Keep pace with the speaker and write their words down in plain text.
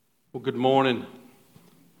Well, good morning.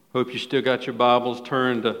 Hope you still got your Bibles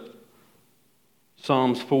turned to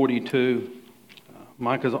Psalms 42.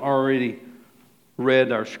 Mike has already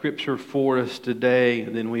read our scripture for us today,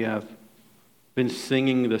 and then we have been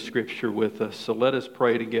singing the scripture with us. So let us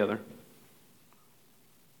pray together.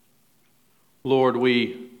 Lord,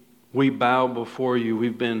 we bow before you.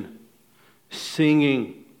 We've been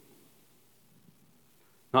singing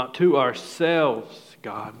not to ourselves,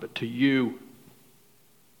 God, but to you.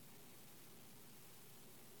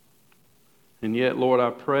 And yet, Lord,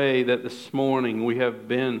 I pray that this morning we have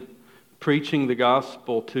been preaching the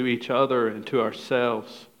gospel to each other and to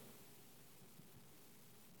ourselves.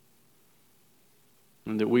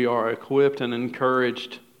 And that we are equipped and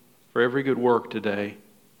encouraged for every good work today.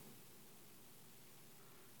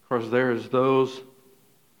 Because there is those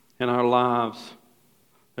in our lives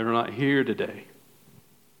that are not here today.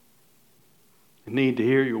 They need to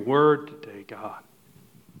hear your word today, God.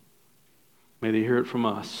 May they hear it from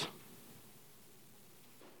us.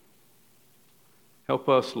 Help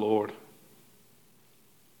us, Lord,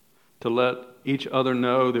 to let each other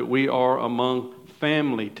know that we are among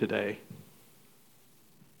family today.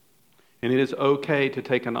 And it is okay to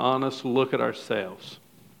take an honest look at ourselves.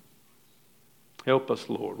 Help us,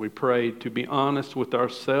 Lord, we pray, to be honest with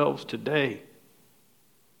ourselves today.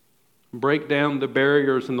 Break down the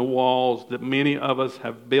barriers and the walls that many of us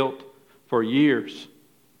have built for years.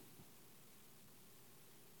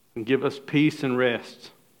 And give us peace and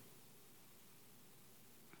rest.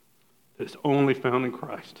 It's only found in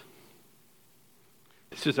Christ.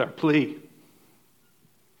 This is our plea.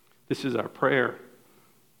 This is our prayer.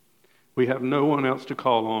 We have no one else to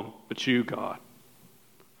call on but you, God.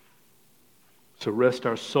 So rest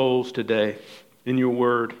our souls today in your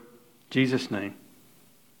word. In Jesus' name.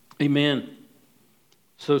 Amen.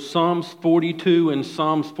 So Psalms 42 and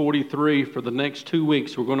Psalms 43, for the next 2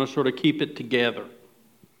 weeks, we're going to sort of keep it together.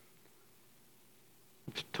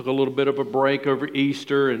 Took a little bit of a break over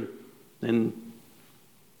Easter, and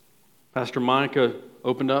Pastor Micah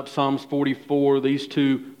opened up Psalms 44. These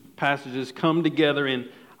two passages come together, and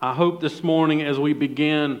I hope this morning as we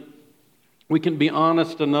begin, we can be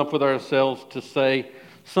honest enough with ourselves to say,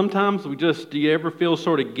 sometimes do you ever feel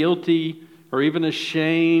sort of guilty or even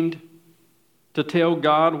ashamed to tell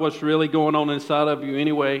God what's really going on inside of you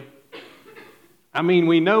anyway? I mean,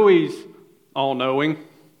 we know He's all-knowing,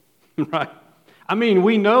 right? I mean,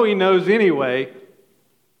 we know He knows anyway.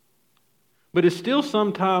 But it's still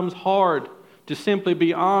sometimes hard to simply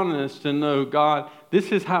be honest and know, God,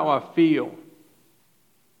 this is how I feel.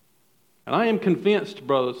 And I am convinced,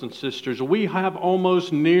 brothers and sisters, we have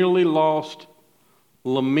almost nearly lost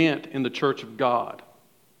lament in the church of God.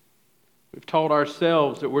 We've taught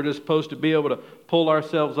ourselves that we're just supposed to be able to pull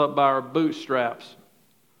ourselves up by our bootstraps.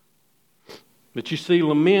 But you see,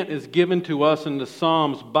 lament is given to us in the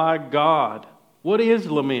Psalms by God. What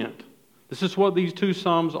is lament? This is what these two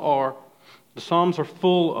Psalms are. The Psalms are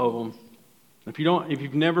full of them. If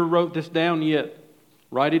you've never wrote this down yet,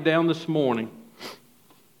 write it down this morning.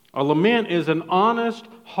 A lament is an honest,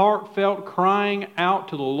 heartfelt crying out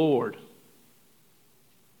to the Lord.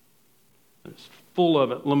 It's full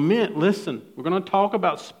of it. Lament, listen, we're going to talk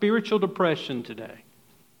about spiritual depression today.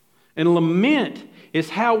 And lament is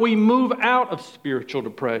how we move out of spiritual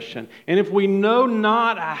depression. And if we know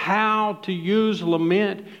not how to use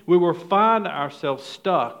lament, we will find ourselves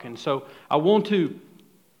stuck. And so I want to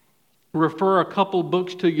refer a couple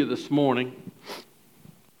books to you this morning.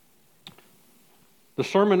 The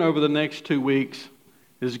sermon over the next 2 weeks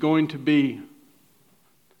is going to be,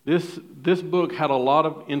 this book had a lot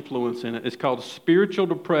of influence in it. It's called Spiritual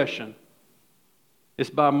Depression. It's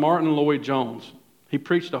by Martin Lloyd-Jones. He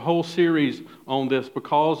preached a whole series on this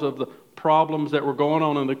because of the problems that were going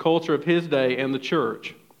on in the culture of his day and the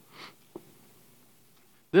church.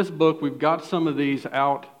 This book, we've got some of these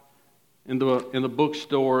out in the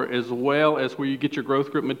bookstore, as well as where you get your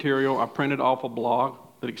growth group material. I printed off a blog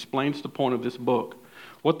that explains the point of this book.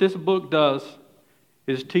 What this book does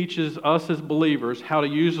is teaches us as believers how to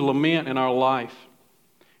use lament in our life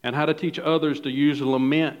and how to teach others to use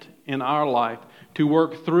lament in our life to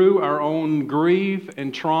work through our own grief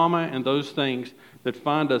and trauma and those things that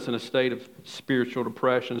find us in a state of spiritual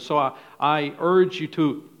depression. So I urge you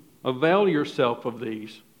to avail yourself of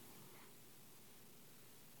these.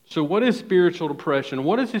 So what is spiritual depression?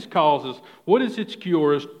 What is its causes? What is its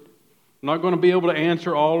cures? I'm not going to be able to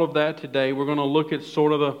answer all of that today. We're going to look at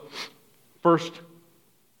sort of the first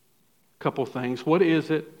couple things. What is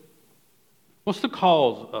it? What's the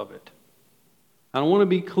cause of it? I want to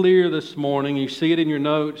be clear this morning. You see it in your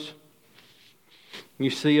notes. You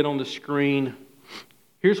see it on the screen.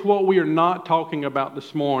 Here's what we are not talking about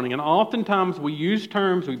this morning. And oftentimes we use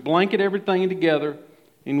terms, we blanket everything together,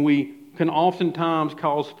 and we can oftentimes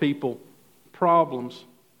cause people problems,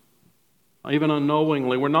 even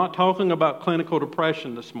unknowingly. We're not talking about clinical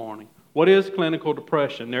depression this morning. What is clinical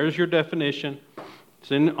depression? There's your definition.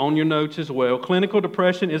 It's on your notes as well. Clinical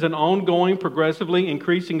depression is an ongoing, progressively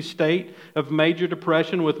increasing state of major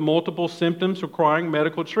depression with multiple symptoms requiring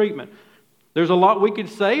medical treatment. There's a lot we could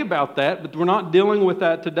say about that, but we're not dealing with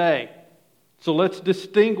that today. So let's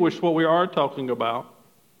distinguish what we are talking about.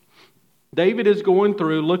 David is going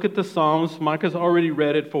through, look at the Psalms. Micah's already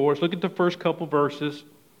read it for us. Look at the first couple verses.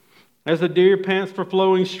 As the deer pants for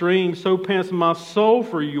flowing streams, so pants my soul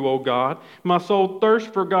for you, O God. My soul thirsts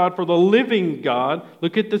for God, for the living God.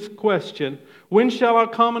 Look at this question. When shall I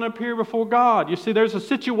come and appear before God? You see, there's a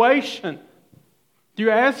situation. You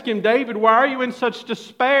ask him, David, why are you in such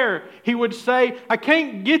despair? He would say, I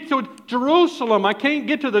can't get to Jerusalem. I can't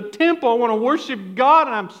get to the temple. I want to worship God,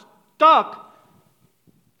 and I'm stuck.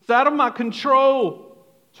 It's out of my control.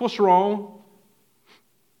 So what's wrong?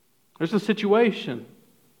 There's a situation.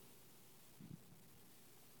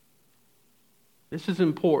 This is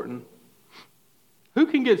important. Who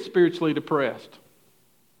can get spiritually depressed?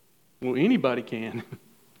 Well, anybody can.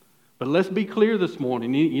 But let's be clear this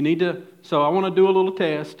morning. You need to, so I want to do a little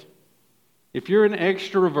test. If you're an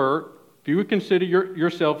extrovert, if you would consider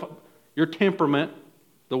yourself, your temperament,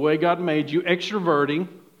 the way God made you, extroverting,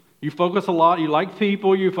 you focus a lot, you like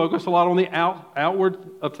people, you focus a lot on the outward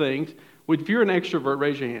of things. Well, if you're an extrovert,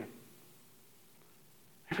 raise your hand.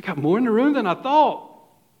 I've got more in the room than I thought.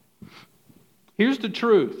 Here's the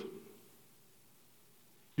truth.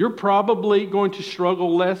 You're probably going to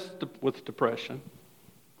struggle less with depression.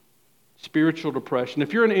 Spiritual depression.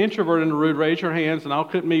 If you're an introvert in the room, raise your hands and I'll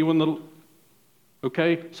cut me when the...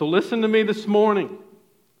 Okay? So listen to me this morning.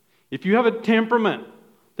 If you have a temperament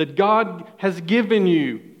that God has given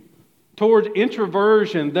you towards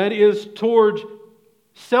introversion, that is towards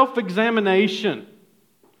self-examination,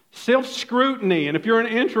 self-scrutiny, and if you're an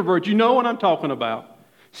introvert, you know what I'm talking about.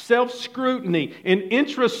 Self-scrutiny and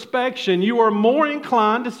introspection, you are more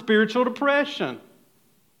inclined to spiritual depression.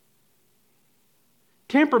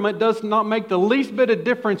 Temperament does not make the least bit of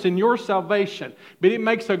difference in your salvation, but it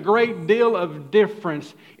makes a great deal of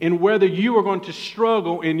difference in whether you are going to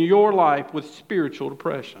struggle in your life with spiritual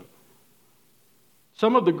depression.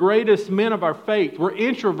 Some of the greatest men of our faith were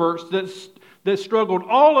introverts that struggled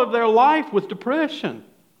all of their life with depression.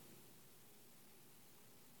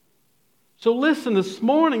 So listen, this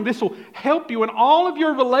morning, this will help you in all of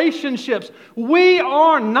your relationships. We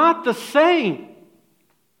are not the same.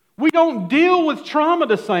 We don't deal with trauma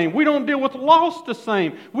the same. We don't deal with loss the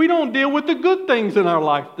same. We don't deal with the good things in our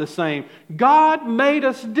life the same. God made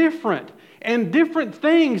us different. And different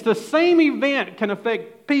things, the same event can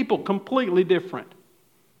affect people completely different.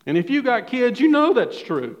 And if you got kids, you know that's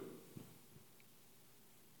true.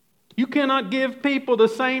 You cannot give people the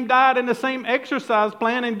same diet and the same exercise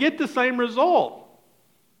plan and get the same result.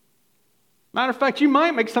 Matter of fact, you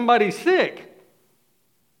might make somebody sick.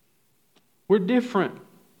 We're different.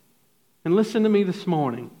 And listen to me this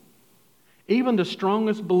morning. Even the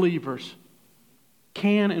strongest believers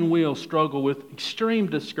can and will struggle with extreme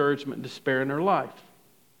discouragement and despair in their life.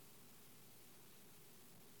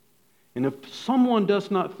 And if someone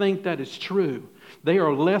does not think that is true, they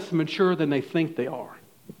are less mature than they think they are.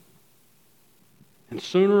 And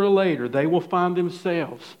sooner or later, they will find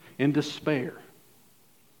themselves in despair.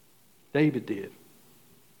 David did.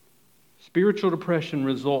 Spiritual depression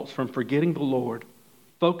results from forgetting the Lord,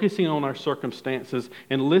 focusing on our circumstances,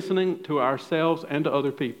 and listening to ourselves and to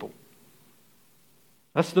other people.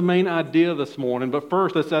 That's the main idea this morning. But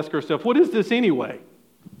first, let's ask ourselves, what is this anyway?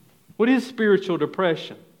 What is spiritual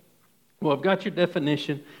depression? Well, I've got your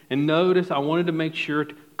definition, and notice I wanted to make sure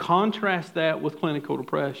to contrast that with clinical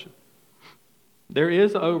depression. There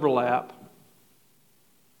is overlap.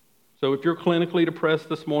 So if you're clinically depressed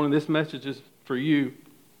this morning, this message is for you,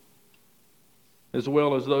 as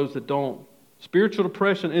well as those that don't. Spiritual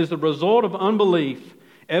depression is the result of unbelief,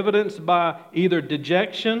 evidenced by either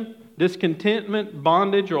dejection, discontentment,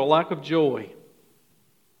 bondage, or a lack of joy.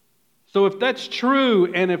 So if that's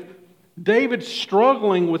true, and if David's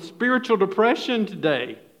struggling with spiritual depression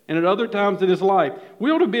today, and at other times in his life,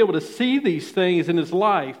 we ought to be able to see these things in his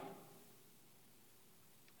life.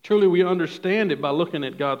 Truly, we understand it by looking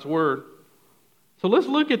at God's Word. So let's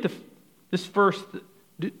look at this first.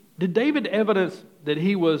 Did David evidence that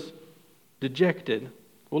he was dejected?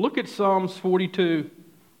 Well, look at Psalms 42,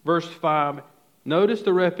 verse 5. Notice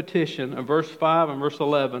the repetition of verse 5 and verse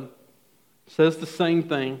 11. It says the same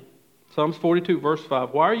thing. Psalms 42, verse 5.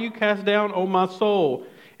 Why are you cast down, O my soul?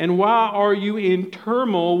 And why are you in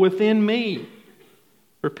turmoil within me?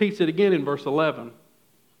 Repeats it again in verse 11.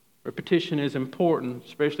 Repetition is important,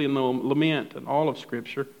 especially in the lament and all of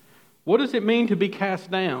Scripture. What does it mean to be cast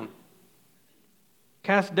down?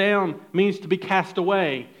 Cast down means to be cast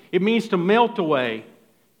away. It means to melt away.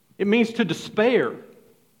 It means to despair.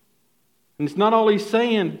 And it's not all he's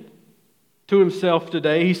saying to himself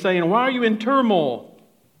today. He's saying, why are you in turmoil?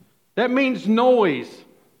 That means noise.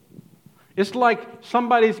 It's like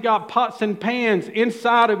somebody's got pots and pans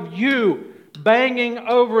inside of you, banging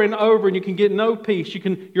over and over, and you can get no peace.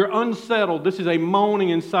 You're unsettled. This is a moaning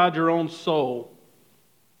inside your own soul.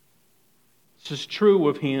 This is true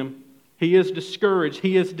of him. He is discouraged.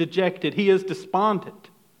 He is dejected. He is despondent.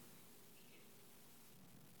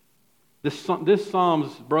 This psalm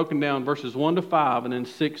is broken down verses 1 to 5 and then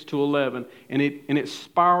 6 to 11, and it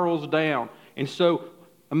spirals down. And so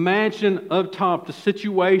imagine up top the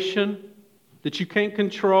situation that you can't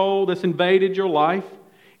control that's invaded your life,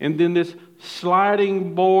 and then this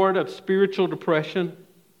sliding board of spiritual depression,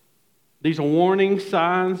 these warning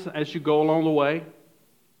signs as you go along the way.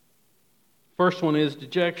 First one is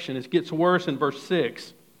dejection. It gets worse in verse 6.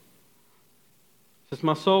 It says,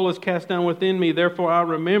 my soul is cast down within me, therefore I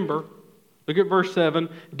remember. Look at verse 7.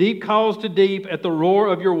 Deep calls to deep at the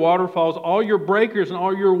roar of your waterfalls. All your breakers and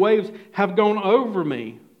all your waves have gone over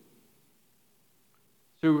me.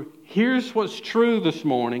 So here's what's true this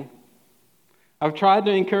morning. I've tried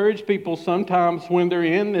to encourage people sometimes when they're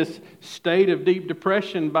in this state of deep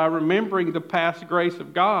depression by remembering the past grace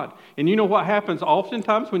of God. And you know what happens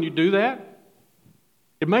oftentimes when you do that?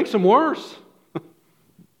 It makes them worse.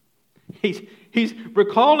 He's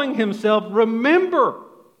recalling himself, remember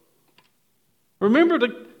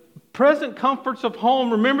the present comforts of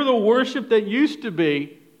home. Remember the worship that used to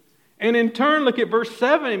be. And in turn, look at verse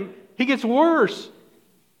 7. He gets worse.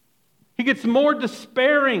 He gets more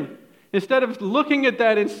despairing. Instead of looking at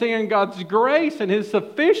that and seeing God's grace and His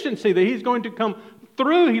sufficiency that He's going to come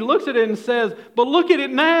through, he looks at it and says, but look at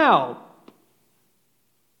it now.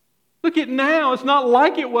 Look at it now. It's not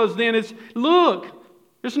like it was then. Look,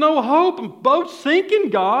 there's no hope. Boat's sinking,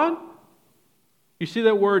 God. You see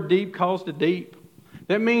that word deep calls to deep?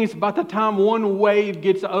 That means by the time one wave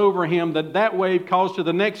gets over him, that wave calls to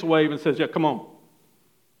the next wave and says, yeah, come on.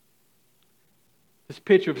 This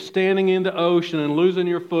picture of standing in the ocean and losing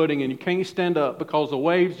your footing and you can't stand up because the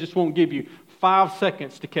waves just won't give you 5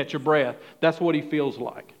 seconds to catch your breath. That's what he feels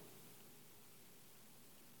like.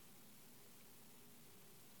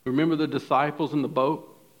 Remember the disciples in the boat?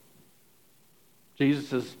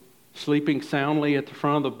 Jesus is sleeping soundly at the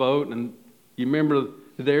front of the boat, and you remember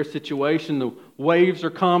their situation. The waves are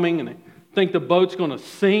coming and they think the boat's going to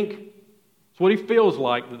sink. That's what he feels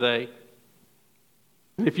like today.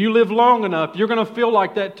 And if you live long enough, you're going to feel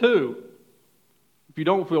like that too. If you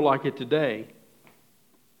don't feel like it today.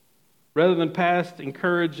 Rather than past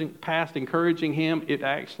encouraging him, it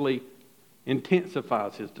actually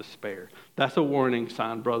intensifies his despair. That's a warning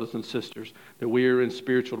sign, brothers and sisters, that we are in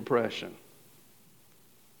spiritual depression.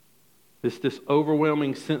 This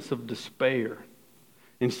overwhelming sense of despair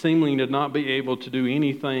and seemingly to not be able to do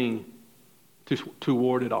anything to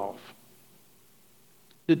ward it off.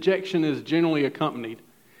 Dejection is generally accompanied.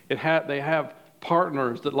 They have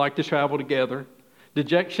partners that like to travel together.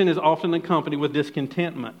 Dejection is often accompanied with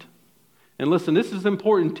discontentment. And listen, this is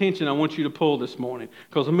important tension I want you to pull this morning,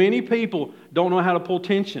 because many people don't know how to pull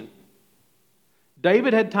tension.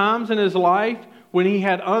 David had times in his life when he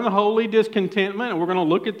had unholy discontentment, and we're going to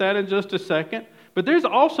look at that in just a second. But there's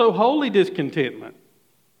also holy discontentment.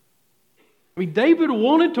 I mean, David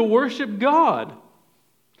wanted to worship God.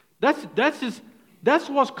 That's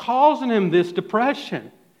what's causing him this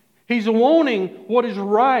depression. He's wanting what is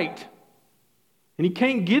right, and he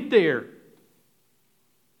can't get there.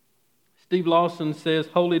 Steve Lawson says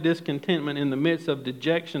holy discontentment in the midst of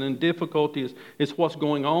dejection and difficulty is what's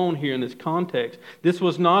going on here in this context. This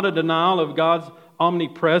was not a denial of God's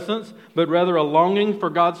omnipresence, but rather a longing for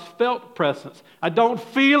God's felt presence. I don't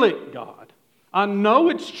feel it, God. I know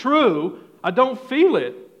it's true. I don't feel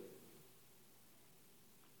it.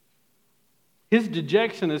 His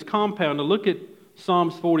dejection is compounded. Look at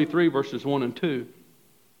Psalms 43, verses 1 and 2.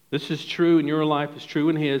 This is true in your life, it's true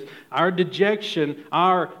in his. Our dejection,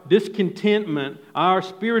 our discontentment, our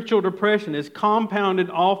spiritual depression is compounded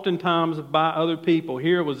oftentimes by other people.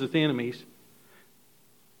 Here it was his enemies.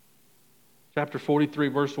 Chapter 43,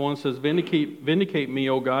 verse 1 says, Vindicate me,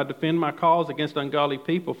 O God, defend my cause against ungodly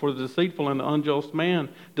people, for the deceitful and the unjust man,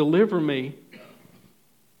 deliver me.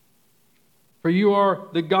 For you are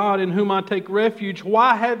the God in whom I take refuge.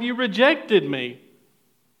 Why have you rejected me?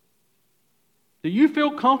 Do you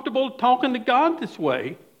feel comfortable talking to God this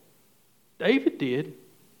way? David did.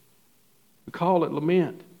 We call it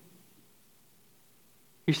lament.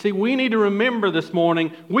 You see, we need to remember this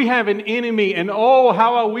morning, we have an enemy, and oh,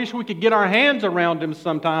 how I wish we could get our hands around him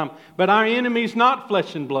sometime. But our enemy's not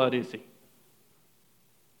flesh and blood, is he?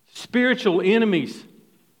 Spiritual enemies.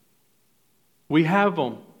 We have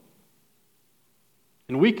them.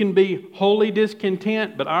 And we can be wholly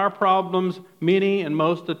discontent, but our problems, many and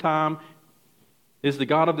most of the time, is the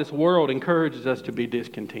God of this world encourages us to be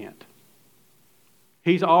discontent.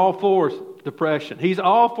 He's all for depression. He's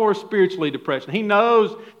all for spiritually depression. He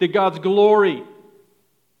knows that God's glory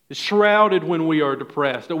is shrouded when we are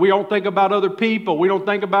depressed. That we don't think about other people. We don't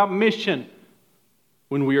think about mission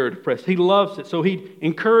when we are depressed. He loves it. So He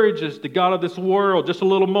encourages the God of this world just a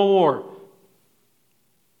little more.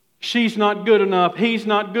 She's not good enough. He's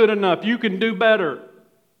not good enough. You can do better.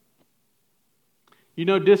 You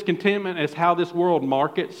know, discontentment is how this world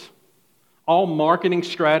markets. All marketing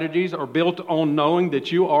strategies are built on knowing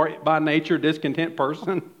that you are by nature a discontent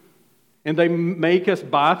person. And they make us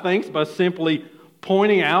buy things by simply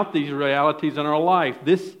pointing out these realities in our life.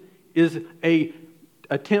 This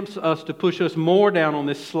attempts us to push us more down on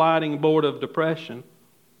this sliding board of depression.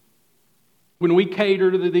 When we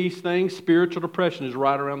cater to these things, spiritual depression is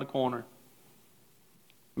right around the corner.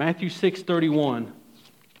 Matthew 6:31.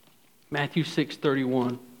 Matthew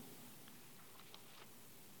 6:31.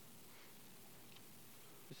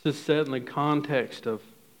 This is set in the context of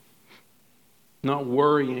not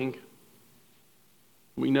worrying.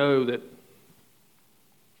 We know that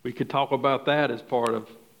we could talk about that as part of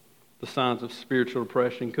the signs of spiritual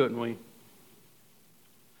depression, couldn't we?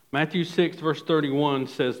 Matthew 6, verse 31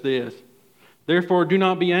 says this, "Therefore do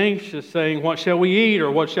not be anxious, saying, what shall we eat, or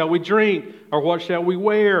what shall we drink, or what shall we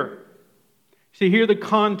wear?" See, here the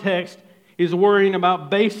context is worrying about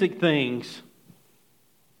basic things.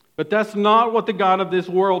 But that's not what the God of this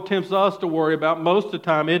world tempts us to worry about most of the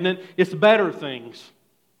time, isn't it? It's better things.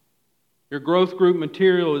 Your growth group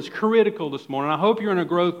material is critical this morning. I hope you're in a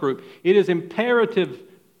growth group. It is imperative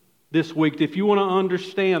this week that if you want to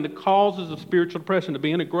understand the causes of spiritual depression to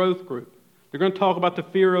be in a growth group. They're going to talk about the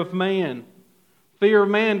fear of man. Fear of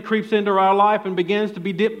man creeps into our life and begins to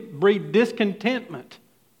breed discontentment,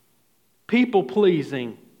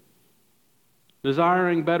 people-pleasing,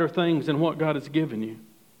 desiring better things than what God has given you.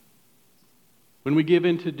 When we give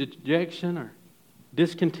into dejection or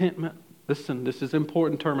discontentment, listen, this is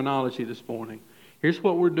important terminology this morning. Here's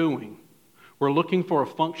what we're doing. We're looking for a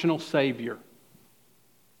functional Savior.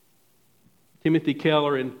 Timothy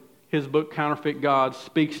Keller, in his book, Counterfeit Gods,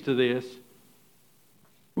 speaks to this.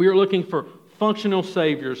 We are looking for functional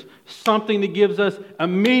saviors, something that gives us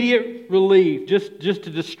immediate relief, just to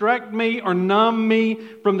distract me or numb me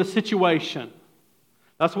from the situation.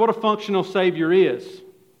 That's what a functional Savior is.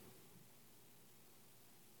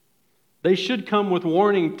 They should come with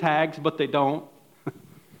warning tags, but they don't.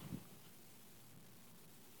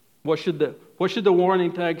 What should the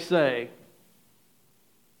warning tag say?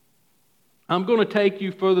 I'm going to take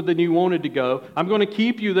you further than you wanted to go. I'm going to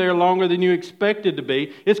keep you there longer than you expected to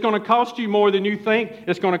be. It's going to cost you more than you think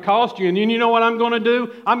it's going to cost you. And you know what I'm going to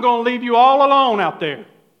do? I'm going to leave you all alone out there.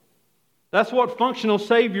 That's what functional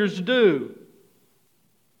saviors do.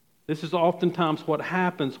 This is oftentimes what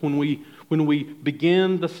happens when we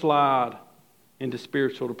begin the slide into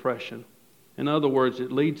spiritual depression. In other words,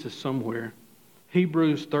 it leads us somewhere.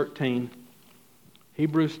 Hebrews 13.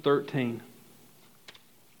 Hebrews 13.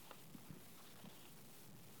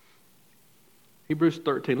 Hebrews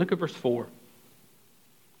 13. Look at verse 4.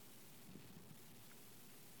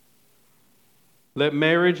 Let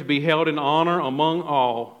marriage be held in honor among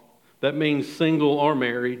all. That means single or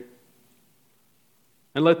married.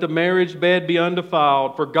 And let the marriage bed be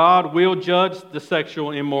undefiled, for God will judge the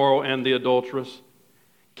sexual immoral and the adulterous.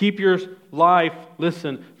 Keep your life,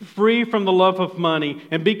 listen, free from the love of money,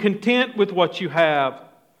 and be content with what you have.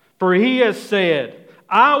 For He has said,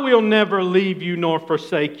 I will never leave you nor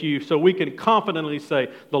forsake you. So we can confidently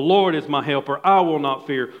say, the Lord is my helper. I will not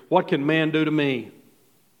fear. What can man do to me?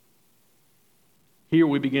 Here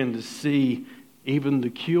we begin to see even the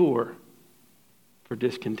cure for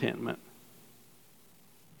discontentment.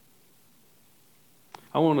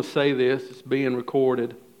 I want to say this, it's being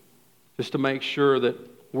recorded, just to make sure that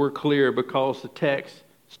we're clear, because the text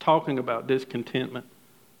is talking about discontentment.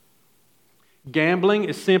 Gambling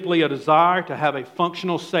is simply a desire to have a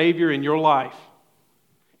functional Savior in your life.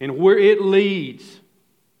 And where it leads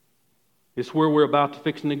is where we're about to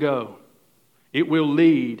fix to go. It will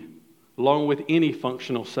lead, along with any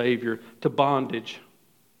functional Savior, to bondage.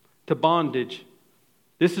 To bondage.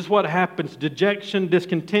 This is what happens. Dejection,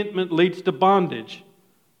 discontentment leads to bondage.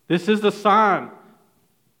 This is the sign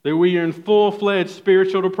that we are in full-fledged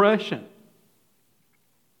spiritual depression.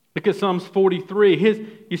 Look at Psalms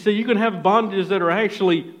 43. You see, you can have bondages that are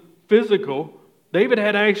actually physical. David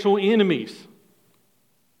had actual enemies.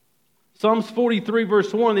 Psalms 43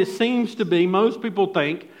 verse 1, it seems to be, most people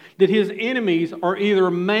think, that his enemies are either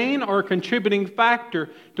a main or a contributing factor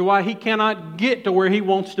to why he cannot get to where he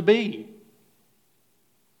wants to be.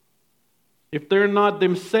 If they're not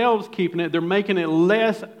themselves keeping it, they're making it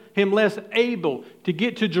him less able to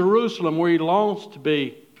get to Jerusalem where he longs to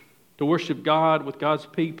be, to worship God with God's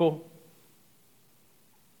people.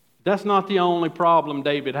 That's not the only problem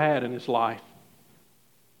David had in his life.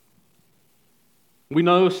 We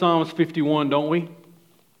know Psalms 51, don't we?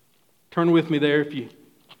 Turn with me there if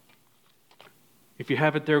you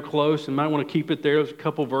have it there close, and might want to keep it there. There's a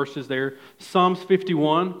couple verses there. Psalms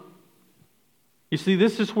 51. You see,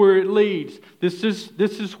 this is where it leads. This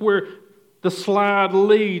is where the slide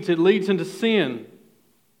leads. It leads into sin.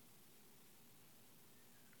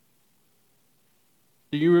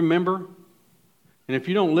 Do you remember? And if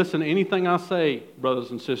you don't listen to anything I say,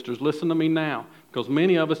 brothers and sisters, listen to me now, because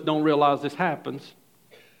many of us don't realize this happens.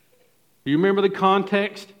 Do you remember the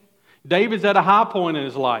context? David's at a high point in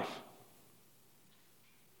his life.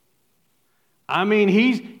 I mean,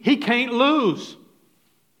 he can't lose.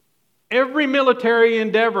 Every military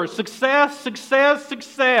endeavor, success, success,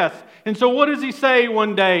 success. And so what does he say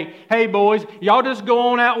one day? Hey, boys, y'all just go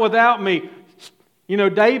on out without me. You know,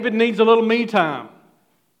 David needs a little me time.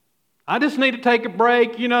 I just need to take a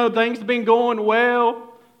break. You know, things have been going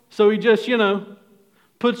well. So he just,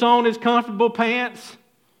 puts on his comfortable pants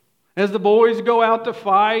as the boys go out to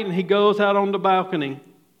fight, and he goes out on the balcony.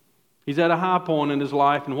 He's at a high point in his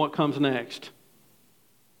life, and what comes next?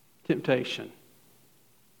 Temptation.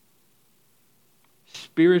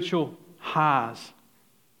 Spiritual highs.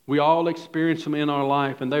 We all experience them in our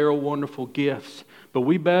life, and they are wonderful gifts. But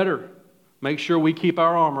we better make sure we keep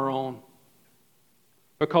our armor on.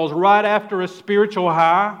 Because right after a spiritual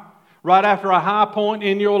high, right after a high point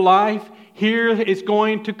in your life, here is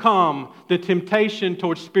going to come the temptation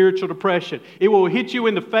towards spiritual depression. It will hit you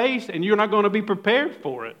in the face, and you're not going to be prepared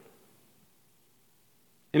for it.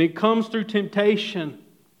 And it comes through temptation.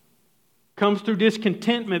 Comes through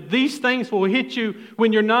discontentment. These things will hit you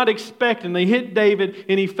when you're not expecting. They hit David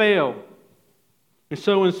and he fell. And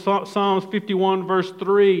so in Psalms 51 verse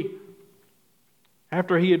 3,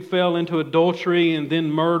 after he had fell into adultery and then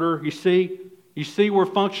murder, you see where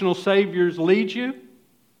functional saviors lead you?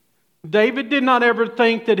 David did not ever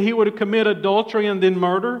think that he would commit adultery and then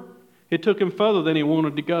murder. It took him further than he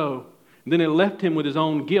wanted to go. And then it left him with his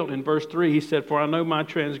own guilt. In verse 3 he said, "For I know my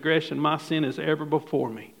transgression, my sin is ever before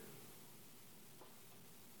me."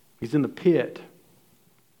 He's in the pit.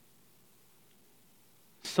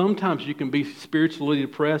 Sometimes you can be spiritually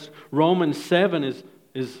depressed. Romans 7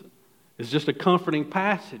 is just a comforting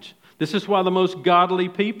passage. This is why the most godly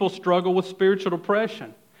people struggle with spiritual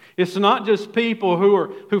depression. It's not just people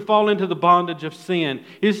who fall into the bondage of sin.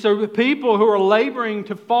 It's the people who are laboring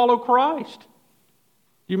to follow Christ.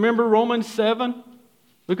 You remember Romans 7?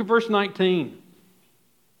 Look at verse 19.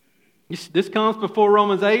 This comes before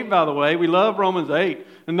Romans 8, by the way. We love Romans 8.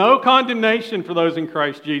 And no condemnation for those in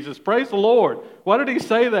Christ Jesus. Praise the Lord. Why did he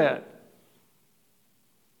say that?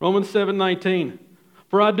 Romans 7:19.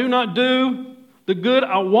 "For I do not do the good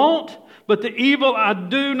I want, but the evil I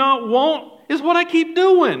do not want is what I keep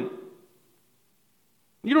doing."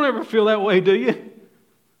 You don't ever feel that way, do you?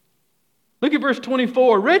 Look at verse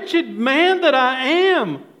 24. "Wretched man that I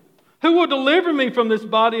am, who will deliver me from this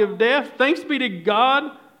body of death? Thanks be to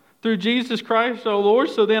God through Jesus Christ our Lord.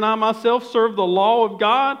 So then I myself serve the law of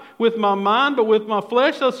God with my mind, but with my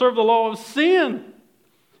flesh I serve the law of sin."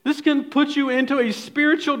 This can put you into a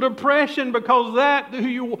spiritual depression because that who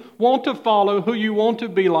you want to follow, who you want to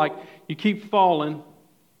be like, you keep falling.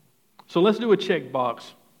 So let's do a check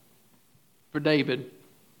box for David.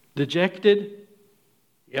 Dejected?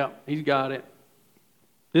 Yeah, he's got it.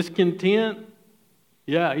 Discontent?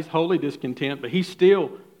 Yeah, he's wholly discontent, but he's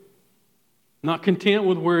still not content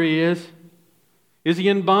with where he is. Is he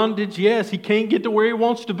in bondage? Yes, he can't get to where he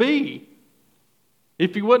wants to be.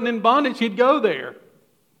 If he wasn't in bondage, he'd go there.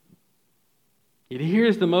 Yet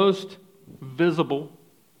here's the most visible.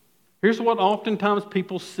 Here's what oftentimes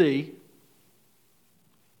people see.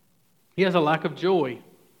 He has a lack of joy.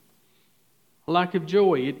 A lack of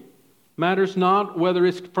joy. It matters not whether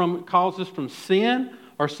it's causes from sin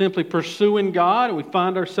or simply pursuing God, and we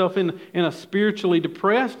find ourselves in a spiritually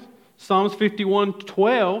depressed. Psalms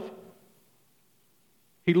 51:12,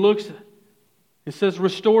 he looks and says,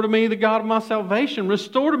 "Restore to me the God of my salvation.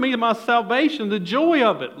 Restore to me my salvation, the joy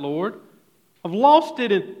of it, Lord. I've lost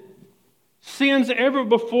it Sins ever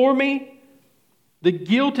before me? The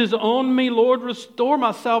guilt is on me. Lord, restore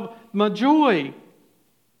my joy.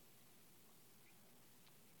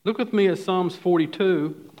 Look with me at Psalms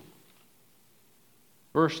 42,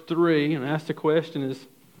 verse 3, and ask the question,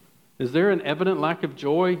 is there an evident lack of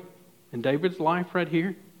joy in David's life right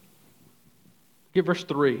here? Look at verse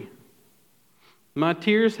 3. My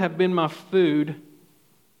tears have been my food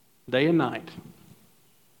day and night.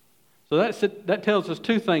 So that tells us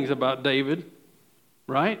two things about David,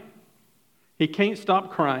 right? He can't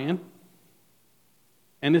stop crying,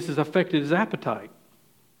 and this has affected his appetite.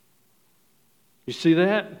 You see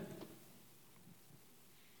that?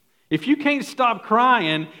 If you can't stop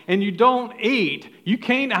crying and you don't eat, you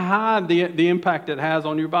can't hide the impact it has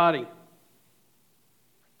on your body.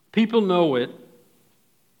 People know it.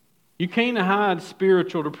 You can't hide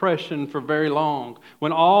spiritual depression for very long.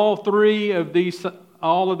 When all of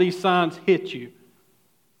these signs hit you,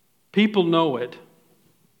 people know it.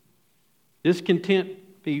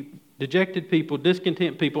 Dejected people,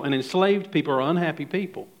 discontent people, and enslaved people are unhappy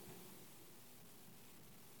people.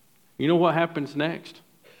 You know what happens next?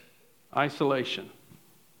 Isolation.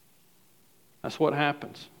 That's what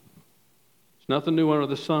happens. There's nothing new under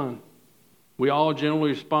the sun. We all generally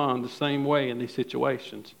respond the same way in these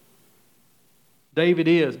situations.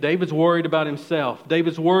 David's worried about himself.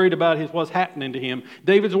 David's worried about what's happening to him.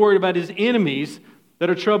 David's worried about his enemies that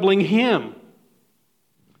are troubling him.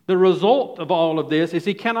 The result of all of this is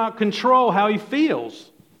he cannot control how he feels.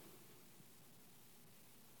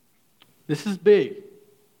 This is big.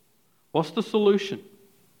 What's the solution?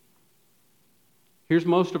 Here's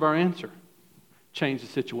most of our answer. Change the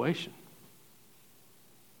situation.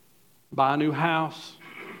 Buy a new house.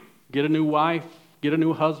 Get a new wife. Get a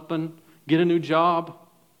new husband. Get a new job.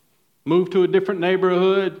 Move to a different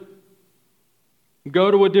neighborhood.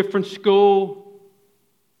 Go to a different school.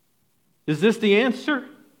 Is this the answer?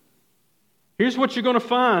 Here's what you're going to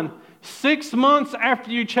find. 6 months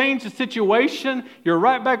after you change the situation, you're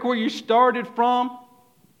right back where you started from.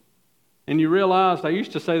 And you realize, I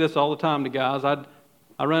used to say this all the time to guys, I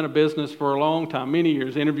ran a business for a long time, many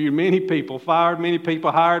years, interviewed many people, fired many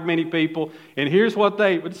people, hired many people. And here's what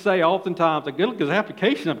they would say oftentimes. I look at the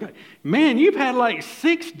application, I'm going, man, you've had like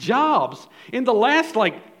 6 jobs in the last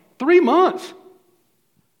 3 months.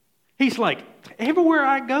 He's like, everywhere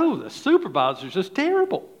I go, the supervisor's just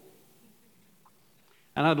terrible.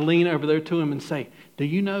 And I'd lean over there to him and say, do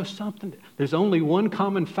you know something? There's only one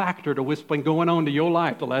common factor to what's been going on to your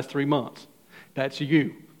life the last 3 months. That's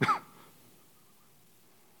you.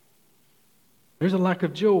 There's a lack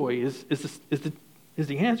of joy. Is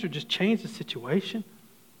the answer just change the situation?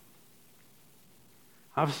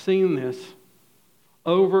 I've seen this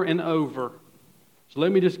over and over. So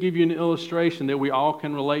let me just give you an illustration that we all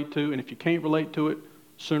can relate to. And if you can't relate to it,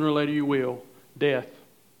 sooner or later you will. Death.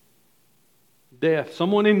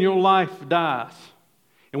 Someone in your life dies.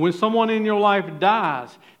 And when someone in your life dies,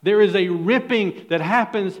 there is a ripping that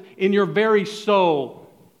happens in your very soul.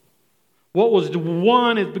 What was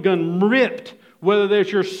won has begun ripped, whether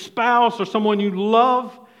there's your spouse or someone you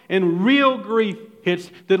love, and real grief hits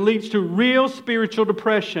that leads to real spiritual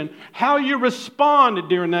depression. How you respond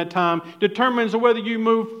during that time determines whether you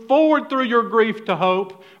move forward through your grief to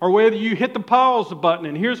hope or whether you hit the pause button.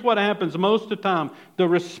 And here's what happens most of the time. The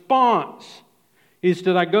response is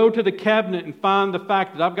that I go to the cabinet and find the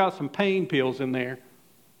fact that I've got some pain pills in there.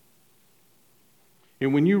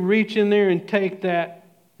 And when you reach in there and take that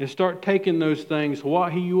and start taking those things,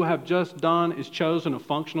 what you have just done is chosen a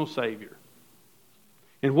functional Savior.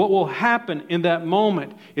 And what will happen in that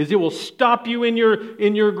moment is it will stop you in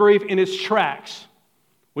your grief in its tracks.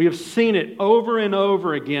 We have seen it over and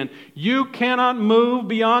over again. You cannot move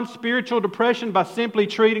beyond spiritual depression by simply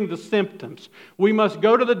treating the symptoms. We must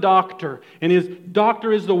go to the doctor, and his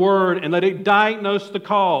doctor is the Word, and let it diagnose the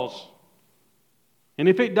cause. And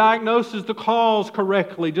if it diagnoses the cause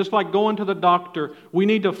correctly, just like going to the doctor, we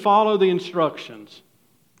need to follow the instructions.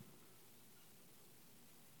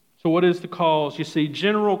 So what is the cause? You see,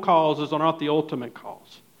 general causes are not the ultimate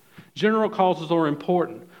cause. General causes are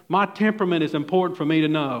important. My temperament is important for me to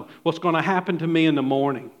know what's going to happen to me in the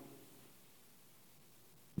morning.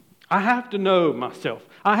 I have to know myself.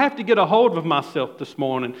 I have to get a hold of myself this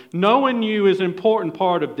morning. Knowing you is an important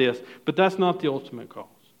part of this, but that's not the ultimate cause.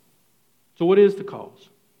 So what is the cause?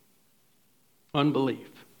 Unbelief.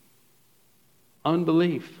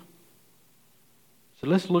 Unbelief. So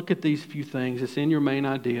let's look at these few things. It's in your main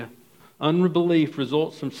idea. Unbelief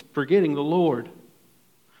results from forgetting the Lord.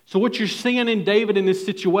 So what you're seeing in David in this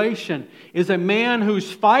situation is a man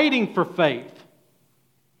who's fighting for faith.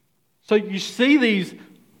 So you see these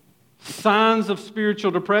signs of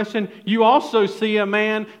spiritual depression, you also see a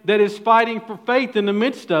man that is fighting for faith in the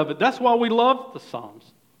midst of it. That's why we love the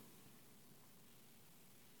Psalms.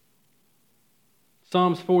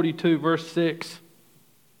 Psalms 42, verse 6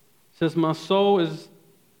 says, "My soul is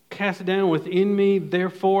cast down within me,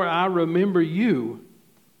 therefore I remember you."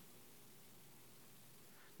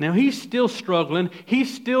 Now he's still struggling,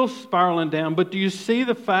 he's still spiraling down, but do you see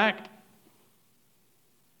the fact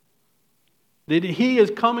that he is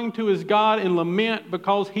coming to his God in lament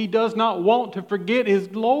because he does not want to forget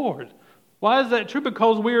his Lord? Why is that true?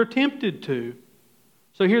 Because we are tempted to.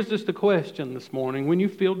 So here's just the question this morning. When you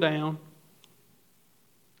feel down,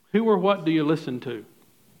 who or what do you listen to?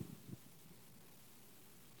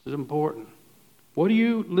 This is important. What do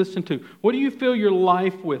you listen to? What do you fill your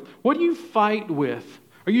life with? What do you fight with?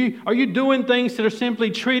 Are you doing things that are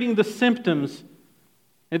simply treating the symptoms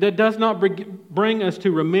and that does not bring us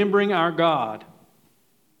to remembering our God?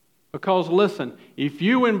 Because listen, if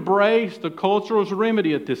you embrace the cultural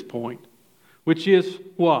remedy at this point, which is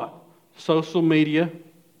what? Social media,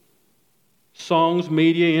 songs,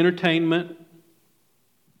 media, entertainment.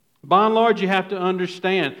 By and large, you have to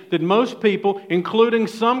understand that most people, including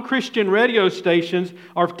some Christian radio stations,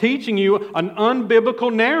 are teaching you an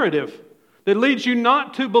unbiblical narrative that leads you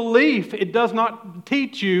not to belief. It does not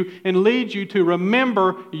teach you and lead you to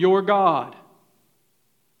remember your God.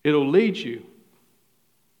 It'll lead you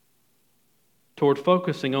toward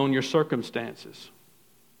focusing on your circumstances.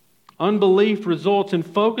 Unbelief results in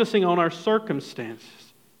focusing on our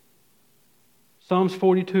circumstances. Psalms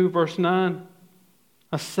 42, verse 9.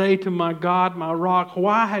 "I say to my God, my rock,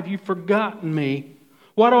 why have you forgotten me?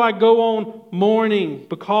 Why do I go on mourning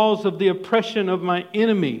because of the oppression of my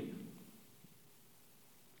enemy?"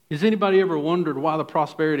 Has anybody ever wondered why the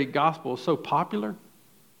prosperity gospel is so popular?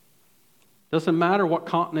 Doesn't matter what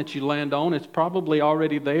continent you land on, it's probably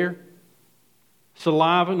already there. It's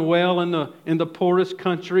alive and well in the poorest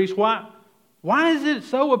countries. Why is it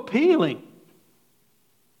so appealing?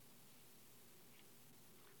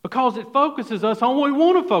 Because it focuses us on what we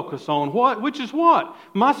want to focus on. Which is what?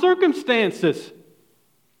 My circumstances.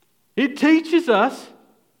 It teaches us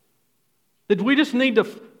that we just need to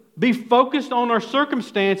be focused on our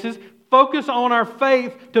circumstances, focus on our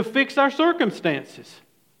faith to fix our circumstances.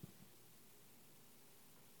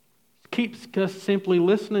 It keeps us simply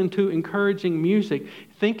listening to encouraging music,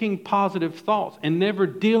 thinking positive thoughts, and never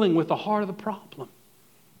dealing with the heart of the problem.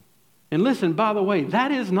 And listen, by the way,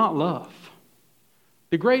 that is not love.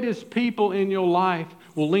 The greatest people in your life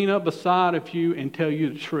will lean up beside of you and tell you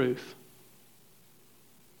the truth.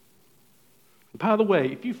 By the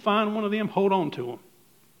way, if you find one of them, hold on to them.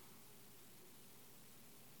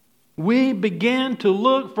 We begin to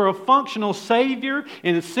look for a functional Savior,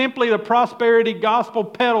 and simply the prosperity gospel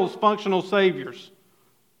peddles functional Saviors.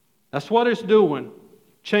 That's what it's doing.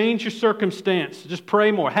 Change your circumstance. Just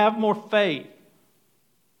pray more. Have more faith.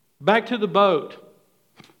 Back to the boat.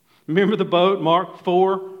 Remember the boat, Mark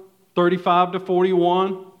 4, 35 to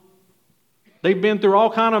 41? They've been through all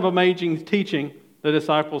kind of amazing teaching, the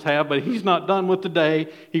disciples have, but he's not done with the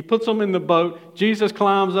day. He puts them in the boat. Jesus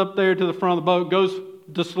climbs up there to the front of the boat, goes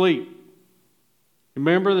to sleep.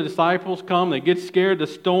 Remember, the disciples come, they get scared, the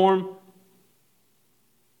storm.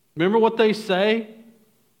 Remember what they say?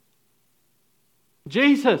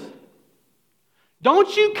 "Jesus,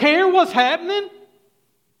 don't you care what's happening?"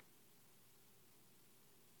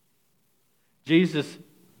 Jesus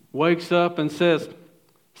wakes up and says,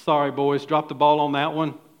 "Sorry, boys, dropped the ball on that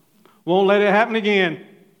one. Won't let it happen again.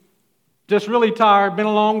 Just really tired, been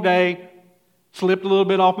a long day. Slipped a little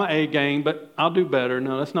bit off my A game, but I'll do better."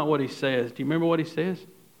 No, that's not what he says. Do you remember what he says?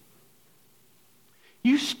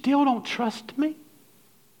 "You still don't trust me?"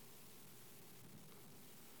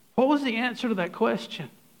 What was the answer to that question?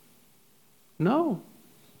 No.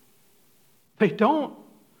 They don't.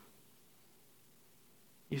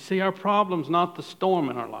 You see, our problem's not the storm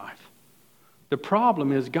in our life. The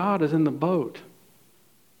problem is God is in the boat.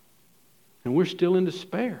 And we're still in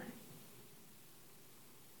despair.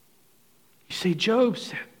 You see, Job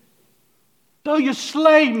said, "Though you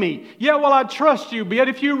slay me, yet will I trust you." But yet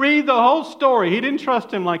if you read the whole story, he didn't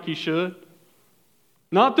trust him like he should.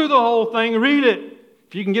 Not through the whole thing. Read it.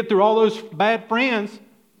 If you can get through all those bad friends.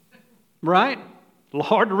 Right? It's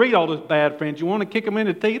hard to read all those bad friends. You want to kick them in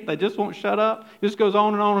the teeth, they just won't shut up. It just goes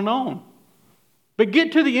on and on and on. But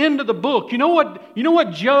get to the end of the book. You know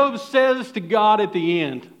what Job says to God at the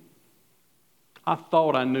end? "I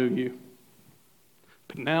thought I knew you,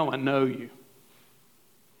 but now I know you."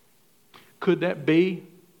 Could that be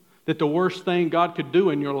that the worst thing God could do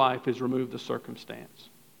in your life is remove the circumstance?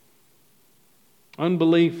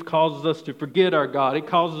 Unbelief causes us to forget our God. It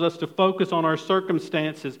causes us to focus on our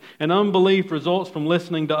circumstances. And unbelief results from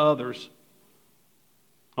listening to others.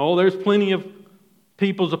 Oh, there's plenty of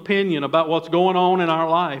people's opinion about what's going on in our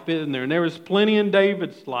life, isn't there? And there was plenty in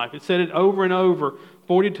David's life. It said it over and over.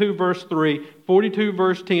 42 verse 3, 42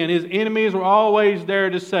 verse 10. His enemies were always there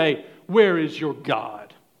to say, "Where is your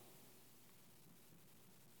God?"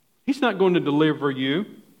 He's not going to deliver you.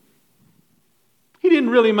 He didn't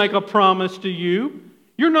really make a promise to you.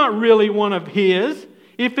 You're not really one of His.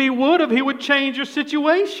 If He would have, He would change your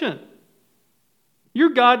situation. Your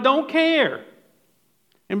God don't care.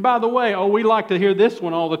 And by the way, we like to hear this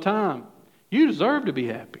one all the time. You deserve to be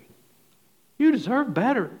happy. You deserve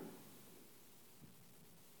better.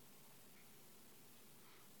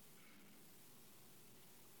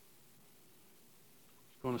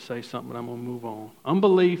 I'm going to say something, but I'm going to move on.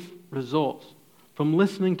 Unbelief results from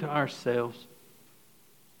listening to ourselves.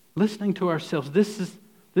 Listening to ourselves. This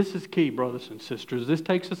is key, brothers and sisters. This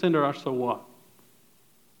takes us into our so what.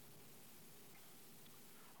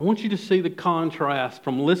 I want you to see the contrast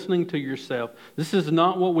from listening to yourself. This is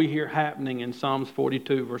not what we hear happening in Psalms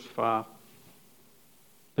 42, verse 5.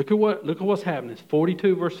 Look at what's happening. It's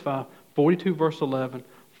 42, verse 5, 42, verse 11,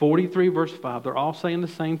 43, verse 5. They're all saying the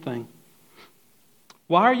same thing.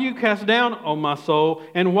 Why are you cast down, O my soul,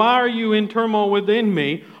 and why are you in turmoil within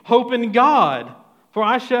me? Hope in God, for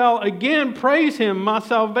I shall again praise Him, my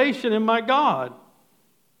salvation and my God.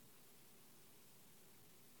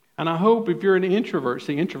 And I hope if you're an introvert,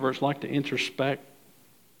 see, introverts like to introspect.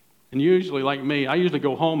 And usually, like me, I usually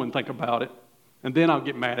go home and think about it. And then I'll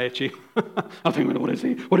get mad at you. I'll think,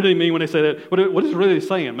 what did he mean when they say that? What is it really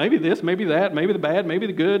saying? Maybe this, maybe that, maybe the bad, maybe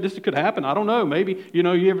the good. This could happen. I don't know. Maybe,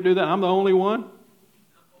 you ever do that? I'm the only one?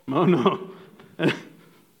 Oh, no.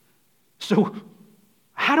 So,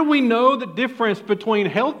 how do we know the difference between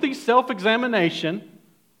healthy self-examination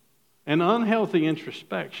and unhealthy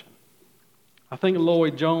introspection? I think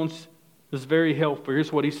Lloyd Jones is very helpful.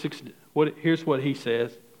 Here's what he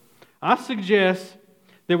says. I suggest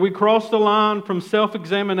that we cross the line from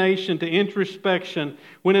self-examination to introspection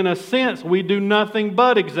when in a sense we do nothing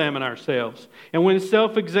but examine ourselves. And when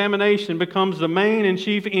self-examination becomes the main and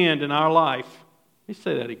chief end in our life. Let me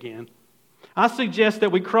say that again. I suggest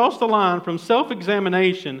that we cross the line from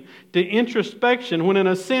self-examination to introspection when in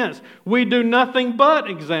a sense we do nothing but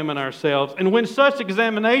examine ourselves, and when such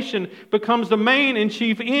examination becomes the main and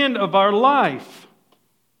chief end of our life.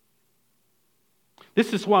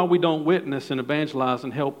 This is why we don't witness and evangelize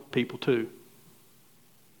and help people too.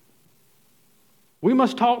 We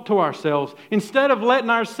must talk to ourselves instead of letting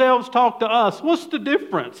ourselves talk to us. What's the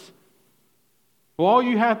difference? Well, all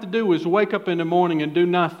you have to do is wake up in the morning and do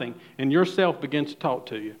nothing, and yourself begins to talk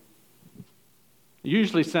to you. It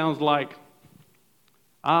usually sounds like,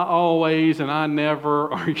 I always and I never,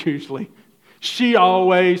 or usually, she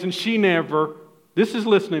always and she never. This is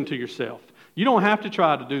listening to yourself. You don't have to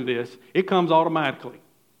try to do this. It comes automatically.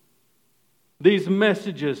 These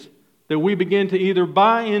messages that we begin to either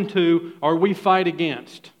buy into or we fight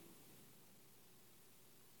against.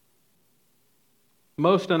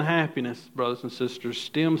 Most unhappiness, brothers and sisters,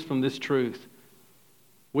 stems from this truth.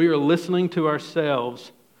 We are listening to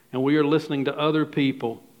ourselves and we are listening to other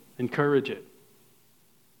people encourage it.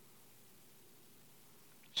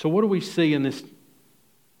 So what do we see in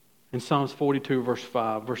Psalms 42, verse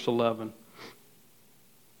 5, verse 11?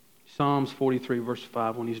 Psalms 43, verse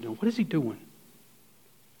 5, when he's doing, what is he doing?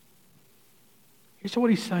 Here's what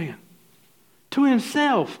he's saying. To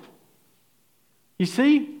himself. You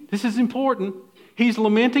see, this is important. He's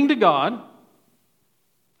lamenting to God.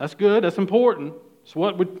 That's good. That's important. It's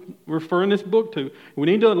what we're referring this book to. We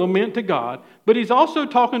need to lament to God. But he's also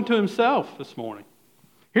talking to himself this morning.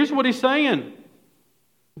 Here's what he's saying.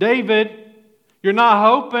 David, you're not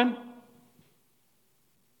hoping.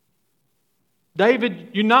 David,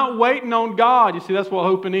 you're not waiting on God. You see, that's what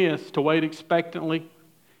hoping is, to wait expectantly.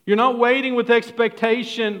 You're not waiting with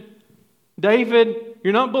expectation. David,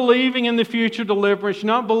 you're not believing in the future deliverance. You're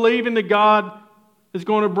not believing that God is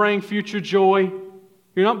going to bring future joy.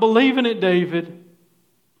 You're not believing it, David.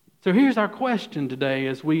 So here's our question today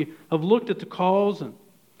as we have looked at the cause, and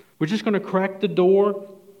we're just going to crack the door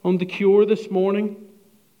on the cure this morning.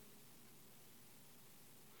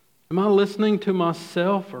 Am I listening to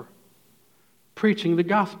myself or preaching the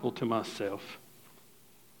gospel to myself?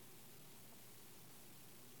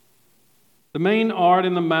 The main art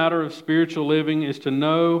in the matter of spiritual living is to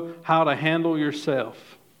know how to handle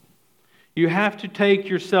yourself. You have to take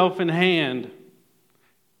yourself in hand.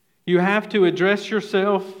 You have to address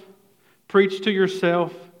yourself, preach to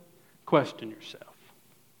yourself, question yourself.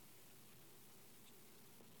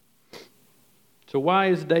 So why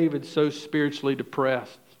is David so spiritually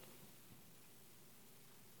depressed?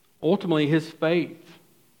 Ultimately, his faith,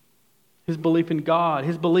 his belief in God,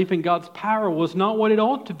 his belief in God's power was not what it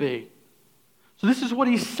ought to be. So this is what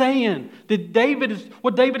he's saying.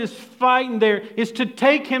 What David is fighting there is to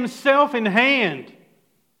take himself in hand.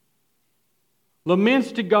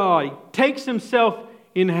 Laments to God. He takes himself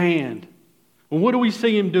in hand. And what do we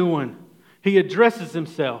see him doing? He addresses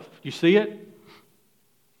himself. You see it?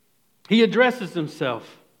 He addresses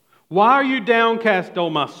himself. Why are you downcast, O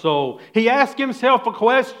my soul? He asks himself a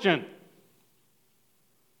question.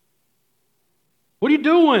 What are you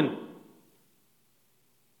doing?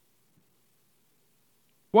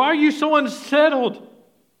 Why are you so unsettled?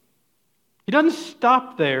 He doesn't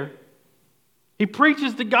stop there. He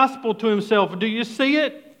preaches the gospel to himself. Do you see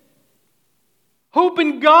it? Hope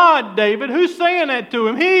in God, David. Who's saying that to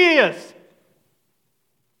him? He is.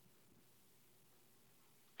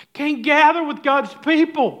 I can't gather with God's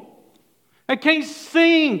people. I can't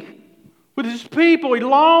sing with His people. He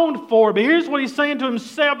longed for it. But here's what he's saying to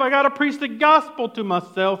himself. I got to preach the gospel to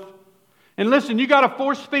myself. And listen, you got to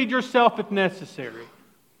force feed yourself if necessary.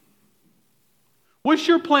 What's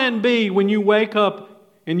your plan B when you wake up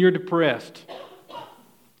and you're depressed?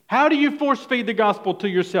 How do you force feed the gospel to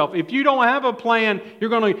yourself? If you don't have a plan, you're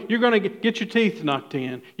going to get your teeth knocked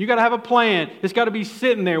in. You got to have a plan. It's got to be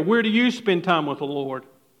sitting there. Where do you spend time with the Lord?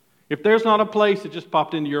 If there's not a place that just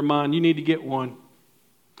popped into your mind, you need to get one.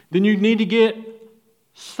 Then you need to get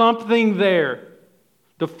something there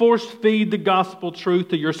to force feed the gospel truth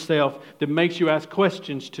to yourself that makes you ask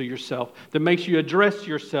questions to yourself, that makes you address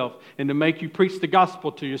yourself, and to make you preach the gospel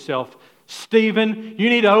to yourself. Stephen, you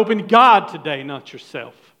need to open God today, not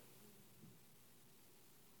yourself.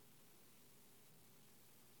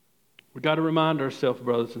 We've got to remind ourselves,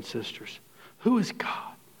 brothers and sisters, who is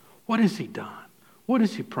God? What has He done? What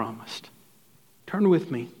has He promised? Turn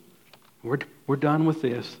with me. We're done with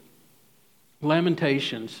this.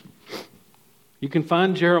 Lamentations. You can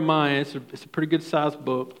find Jeremiah. It's a pretty good sized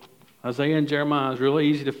book. Isaiah and Jeremiah is really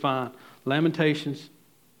easy to find. Lamentations,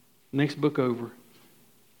 next book over.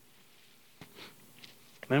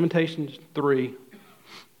 Lamentations 3. Let's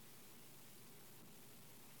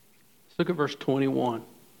look at verse 21.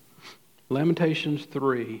 Lamentations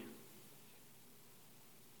 3.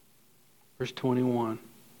 Verse 21.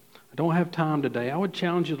 I don't have time today. I would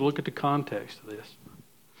challenge you to look at the context of this.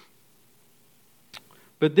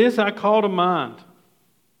 But this I call to mind,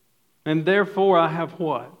 and therefore I have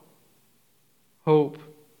what? Hope.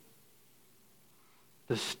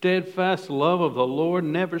 The steadfast love of the Lord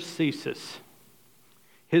never ceases.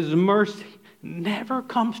 His mercy never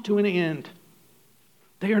comes to an end.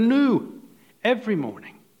 They are new every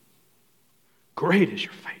morning. Great is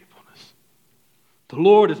your faithfulness. The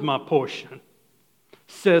Lord is my portion,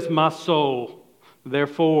 says my soul.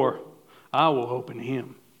 Therefore, I will hope in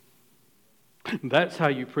Him. That's how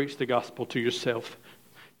you preach the gospel to yourself.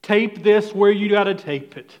 Tape this where you got to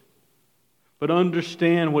tape it. But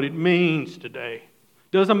understand what it means today.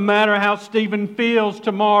 Doesn't matter how Stephen feels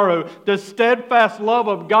tomorrow. The steadfast love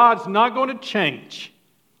of God's not going to change.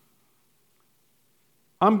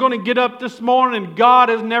 I'm going to get up this morning and God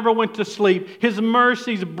has never went to sleep. His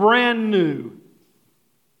mercy's brand new.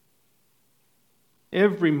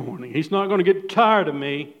 Every morning. He's not going to get tired of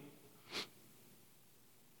me.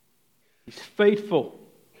 He's faithful.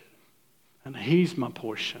 And He's my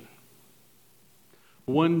portion.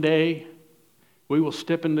 One day, we will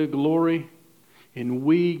step into glory and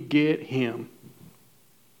we get Him.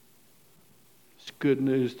 It's good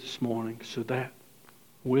news this morning. So that,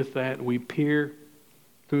 with that, we peer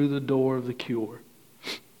through the door of the cure.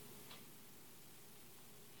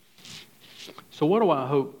 So what do I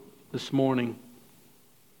hope this morning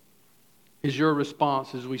is your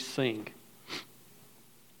response as we sing?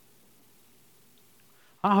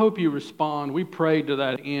 I hope you respond. We prayed to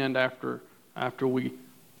that end after we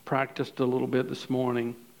practiced a little bit this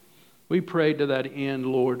morning. We prayed to that end,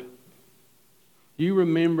 Lord. You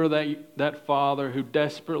remember that father who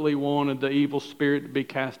desperately wanted the evil spirit to be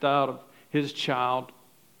cast out of his child.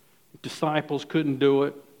 Disciples couldn't do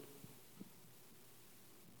it. And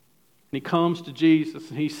he comes to Jesus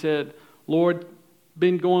and he said, Lord,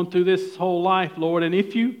 been going through this whole life, Lord, and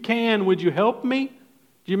if you can, would you help me?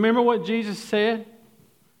 Do you remember what Jesus said?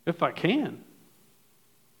 If I can.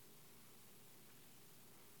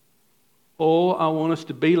 Oh, I want us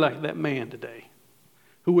to be like that man today,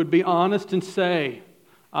 who would be honest and say,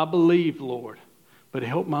 I believe, Lord, but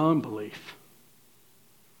help my unbelief.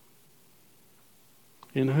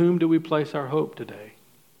 In whom do we place our hope today?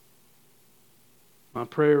 My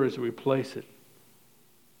prayer is we place it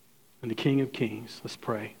in the King of Kings. Let's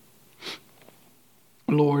pray.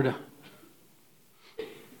 Lord,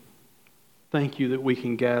 thank you that we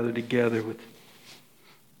can gather together with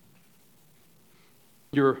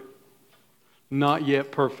your not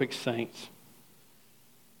yet perfect saints.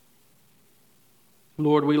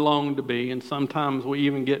 Lord, we long to be, and sometimes we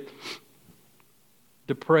even get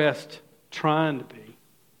depressed trying to be.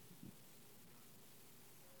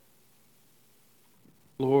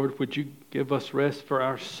 Lord, would you give us rest for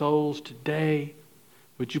our souls today?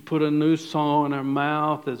 Would you put a new song in our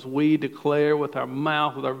mouth as we declare with our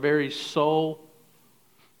mouth, with our very soul,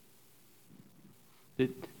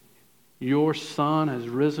 that your Son has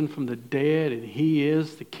risen from the dead and He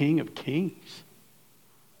is the King of Kings?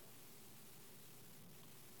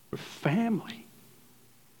 We're family.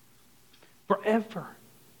 Forever.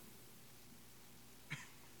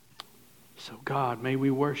 So God, may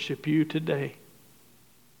we worship you today.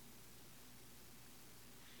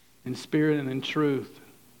 In spirit and in truth.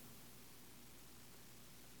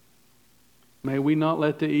 May we not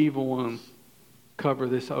let the evil one cover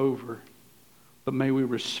this over, but may we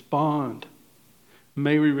respond.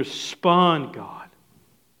 May we respond, God.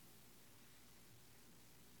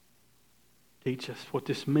 Teach us what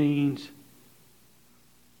this means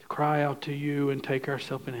to cry out to you and take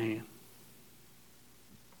ourselves in hand.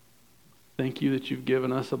 Thank you that you've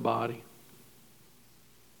given us a body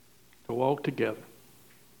to walk together.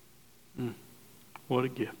 What a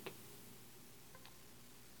gift.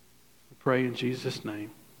 We pray in Jesus'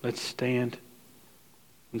 name. Let's stand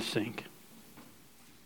and sing.